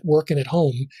at work and at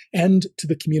home, and to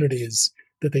the communities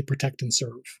that they protect and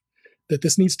serve. That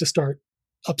this needs to start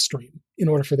upstream in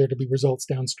order for there to be results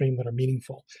downstream that are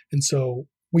meaningful. And so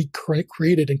we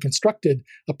created and constructed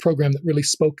a program that really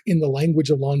spoke in the language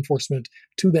of law enforcement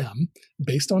to them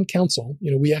based on counsel.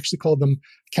 We actually called them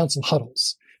counsel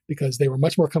huddles because they were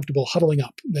much more comfortable huddling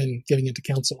up than getting into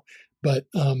counsel. But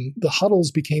the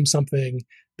huddles became something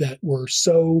that were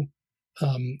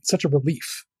such a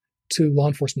relief to law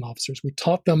enforcement officers. We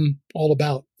taught them all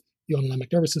about the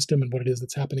autonomic nervous system and what it is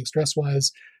that's happening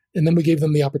stress-wise. And then we gave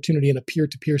them the opportunity in a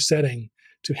peer-to-peer setting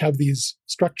to have these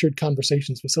structured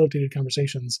conversations, facilitated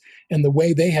conversations, and the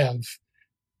way they have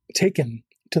taken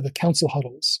to the council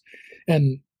huddles.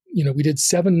 And, we did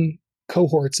 7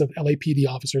 cohorts of LAPD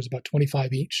officers, about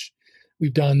 25 each.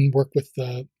 We've done work with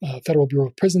the Federal Bureau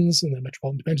of Prisons and the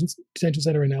Metropolitan Detention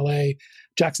Center in LA,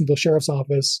 Jacksonville Sheriff's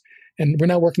Office, and we're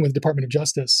now working with the Department of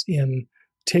Justice in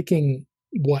taking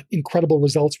what incredible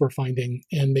results we're finding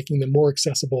and making them more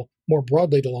accessible more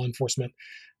broadly to law enforcement.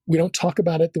 We don't talk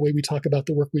about it the way we talk about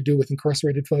the work we do with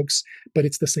incarcerated folks, but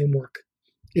it's the same work.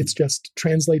 It's just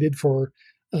translated for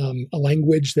a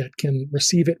language that can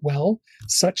receive it well,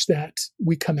 such that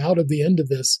we come out of the end of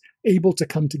this able to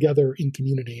come together in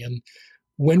community. And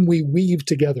when we weave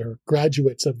together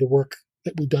graduates of the work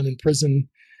that we've done in prison,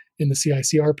 in the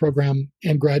CICR program,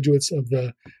 and graduates of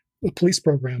the police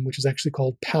program, which is actually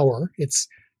called POWER. It's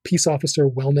Peace Officer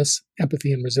Wellness,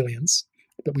 Empathy, and Resilience.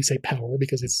 But we say POWER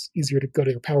because it's easier to go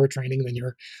to your POWER training than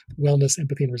your Wellness,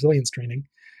 Empathy, and Resilience training.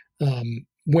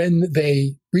 When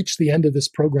they reach the end of this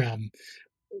program,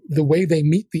 the way they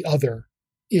meet the other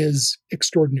is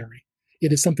extraordinary.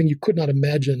 It is something you could not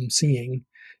imagine seeing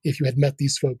if you had met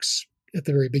these folks at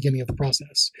the very beginning of the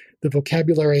process. The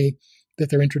vocabulary that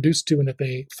they're introduced to and that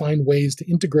they find ways to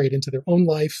integrate into their own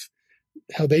life,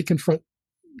 how they confront,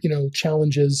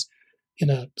 challenges in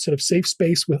a sort of safe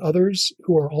space with others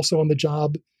who are also on the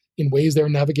job in ways they're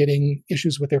navigating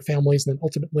issues with their families, and then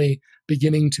ultimately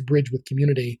beginning to bridge with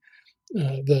community.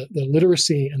 The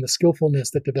literacy and the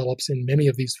skillfulness that develops in many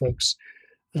of these folks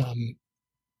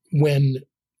when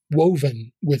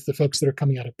woven with the folks that are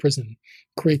coming out of prison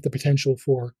create the potential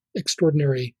for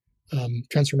extraordinary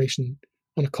transformation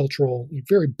on a cultural,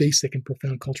 very basic and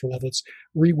profound cultural level. It's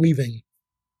reweaving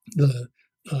the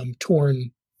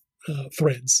torn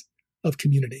threads of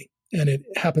community. And it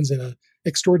happens in an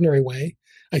extraordinary way.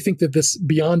 I think that this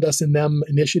Beyond Us and Them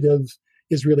initiative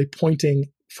is really pointing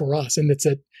for us. And it's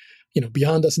at,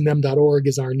 beyondusandthem.org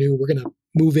is our new, we're going to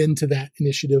move into that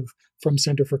initiative from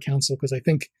Center for Counsel, because I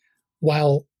think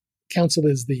while counsel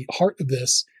is the heart of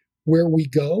this, where we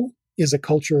go is a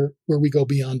culture where we go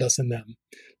beyond us and them.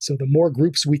 So the more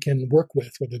groups we can work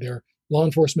with, whether they're law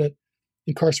enforcement,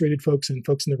 incarcerated folks and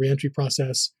folks in the reentry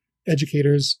process,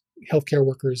 educators, healthcare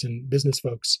workers, and business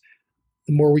folks,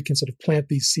 the more we can sort of plant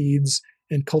these seeds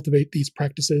and cultivate these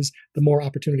practices, the more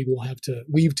opportunity we'll have to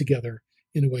weave together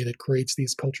in a way that creates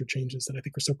these culture changes that I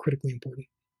think are so critically important.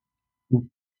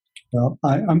 Well,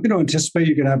 I'm going to anticipate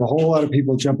you're going to have a whole lot of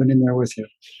people jumping in there with you.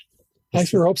 I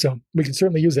sure hope so. We can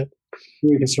certainly use it.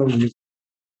 We can certainly use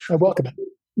it. I welcome it.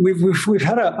 we've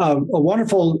had a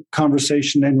wonderful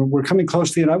conversation, and we're coming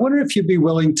close to the end. I wonder if you'd be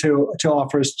willing to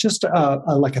offer us just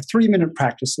like a 3-minute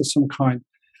practice of some kind,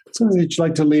 something that you'd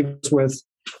like to leave us with,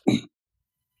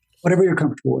 whatever you're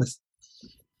comfortable with.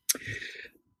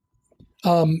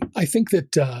 I think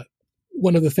that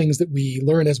one of the things that we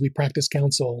learn as we practice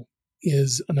counsel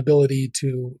is an ability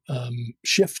to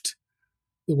shift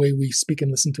the way we speak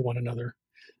and listen to one another.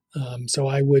 So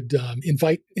I would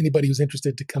invite anybody who's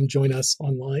interested to come join us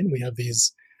online. We have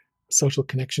these social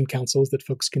connection councils that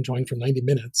folks can join for 90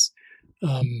 minutes.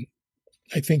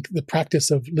 I think the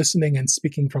practice of listening and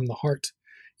speaking from the heart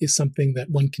is something that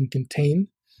one can contain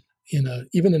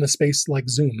even in a space like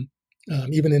Zoom,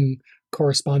 even in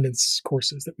correspondence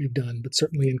courses that we've done, but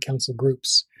certainly in counsel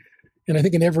groups. And I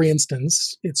think in every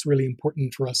instance, it's really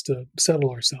important for us to settle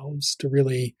ourselves, to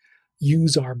really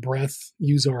use our breath,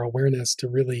 use our awareness to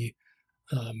really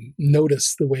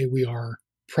notice the way we are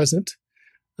present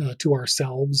to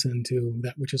ourselves and to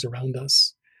that which is around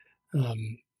us,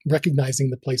 recognizing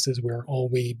the places where all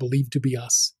we believe to be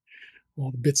us,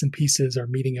 all the bits and pieces are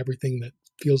meeting everything that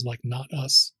feels like not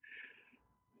us.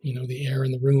 The air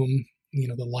in the room,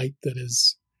 the light that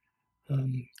is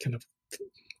kind of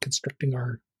constricting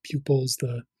our pupils,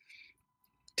 the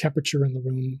temperature in the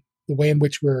room, the way in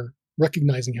which we're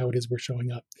recognizing how it is we're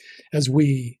showing up. As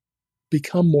we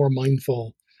become more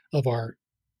mindful of our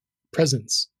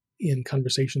presence in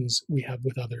conversations we have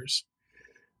with others,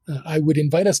 I would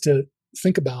invite us to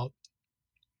think about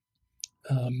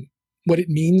what it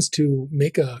means to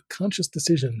make a conscious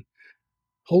decision,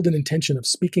 hold an intention of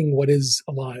speaking what is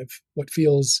alive, what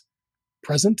feels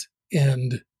present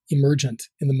and emergent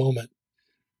in the moment,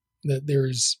 that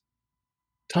there's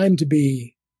time to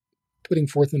be putting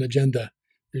forth an agenda.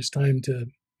 There's time to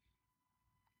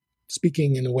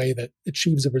speaking in a way that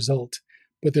achieves a result,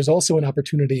 but there's also an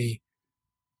opportunity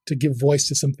to give voice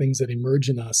to some things that emerge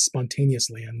in us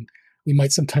spontaneously, and we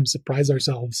might sometimes surprise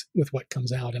ourselves with what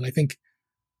comes out. And I think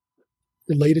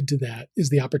related to that is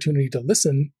the opportunity to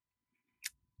listen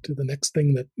to the next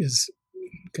thing that is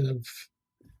kind of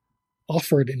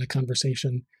offered in a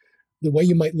conversation, the way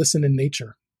you might listen in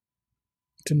nature,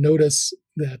 to notice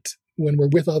that when we're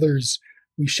with others,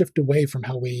 we shift away from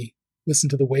how we listen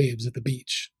to the waves at the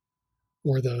beach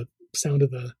or the sound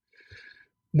of the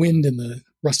wind in the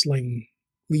rustling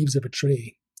leaves of a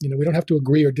tree. We don't have to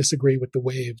agree or disagree with the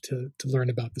wave to learn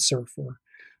about the surf or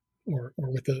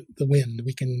with the wind.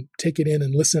 We can take it in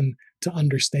and listen to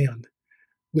understand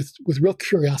with real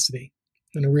curiosity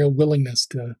and a real willingness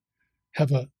to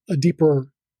have a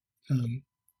deeper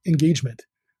engagement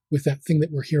with that thing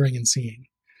that we're hearing and seeing,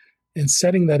 and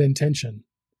setting that intention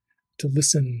to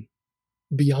listen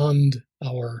beyond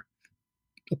our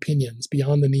opinions,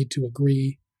 beyond the need to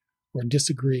agree or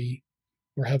disagree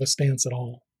or have a stance at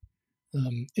all,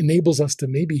 enables us to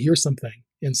maybe hear something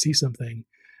and see something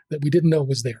that we didn't know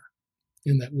was there,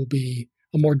 and that will be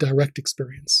a more direct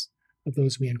experience of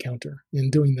those we encounter. In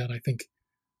doing that, I think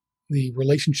the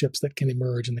relationships that can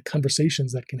emerge and the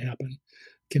conversations that can happen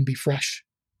can be fresh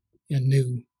and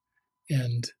new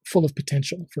and full of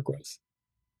potential for growth.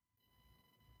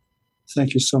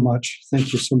 Thank you so much.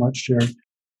 Thank you so much, Jared.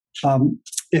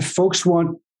 If folks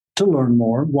want to learn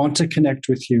more, want to connect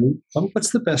with you,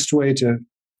 what's the best way to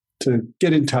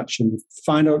get in touch and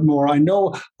find out more? I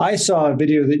know I saw a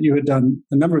video that you had done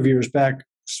a number of years back.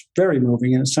 It's very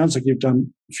moving, and it sounds like you've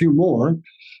done a few more.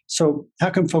 So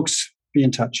how can folks be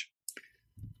in touch?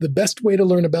 The best way to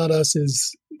learn about us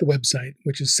is the website,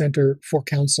 which is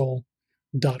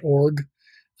centerforcounsel.org.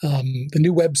 The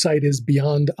new website is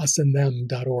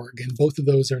beyondusandthem.org, and both of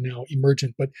those are now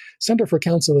emergent. But Center for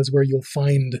Counsel is where you'll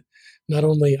find not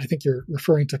only, I think you're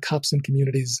referring to Cops and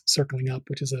Communities Circling Up,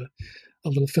 which is a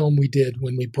little film we did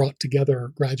when we brought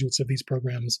together graduates of these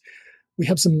programs. We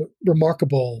have some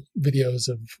remarkable videos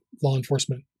of law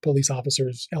enforcement, police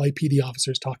officers, LAPD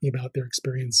officers talking about their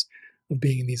experience of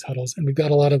being in these huddles. And we've got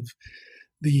a lot of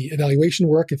the evaluation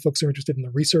work, if folks are interested in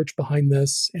the research behind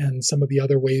this, and some of the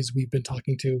other ways we've been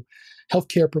talking to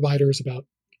healthcare providers about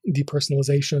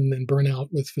depersonalization and burnout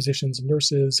with physicians and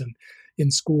nurses, and in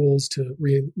schools to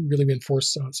really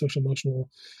reinforce social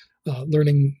emotional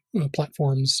learning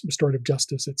platforms, restorative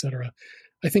justice, et cetera.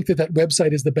 I think that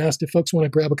website is the best. If folks want to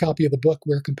grab a copy of the book,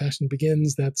 Where Compassion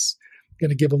Begins, that's going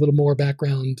to give a little more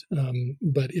background.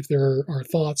 But if there are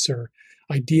thoughts or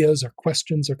ideas or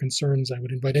questions or concerns, I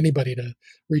would invite anybody to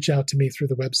reach out to me through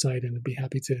the website, and I'd be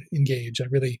happy to engage. I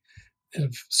really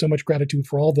have so much gratitude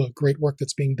for all the great work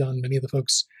that's being done. Many of the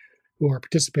folks who are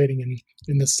participating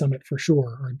in this summit for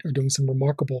sure are doing some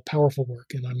remarkable, powerful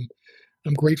work, and I'm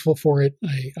grateful for it.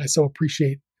 I so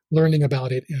appreciate learning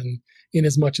about it. And in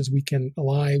as much as we can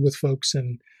ally with folks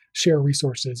and share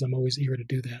resources, I'm always eager to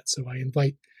do that. So I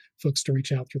invite folks to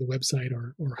reach out through the website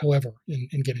or however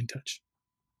and get in touch.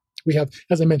 We have,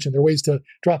 as I mentioned, there are ways to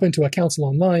drop into a council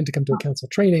online, to come to a council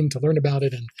training, to learn about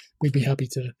it, and we'd be happy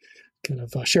to kind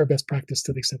of share best practice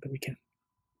to the extent that we can.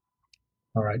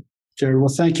 All right. Jared, well,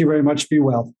 thank you very much. Be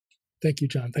well. Thank you,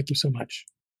 John. Thank you so much.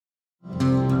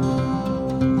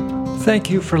 Thank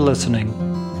you for listening.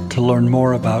 To learn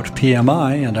more about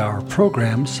PMI and our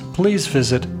programs, please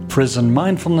visit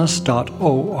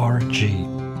prisonmindfulness.org.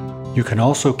 You can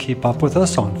also keep up with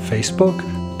us on Facebook,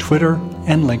 Twitter,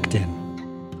 and LinkedIn.